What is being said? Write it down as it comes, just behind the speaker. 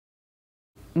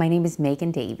My name is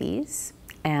Megan Davies,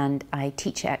 and I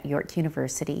teach at York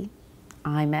University.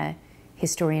 I'm a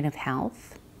historian of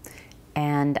health,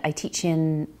 and I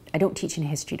don't teach in a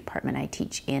history department, I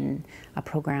teach in a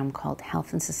program called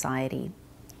Health and Society.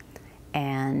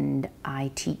 And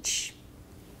I teach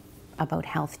about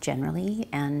health generally,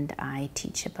 and I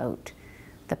teach about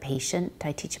the patient,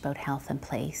 I teach about health and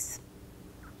place.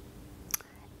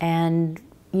 And,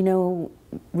 you know,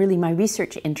 really my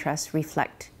research interests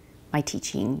reflect my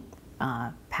teaching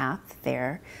path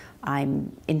there.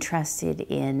 I'm interested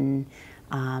in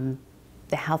the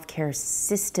healthcare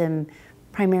system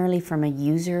primarily from a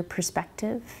user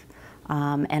perspective,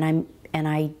 and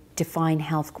I define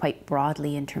health quite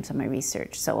broadly in terms of my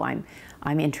research. So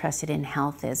I'm interested in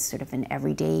health as sort of an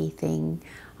everyday thing,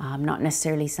 not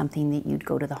necessarily something that you'd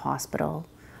go to the hospital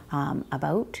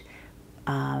about.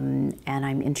 And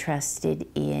I'm interested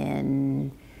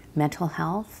in mental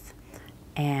health,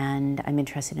 and I'm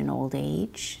interested in old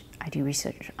age. I do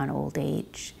research on old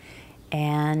age,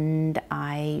 and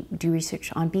I do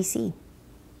research on BC.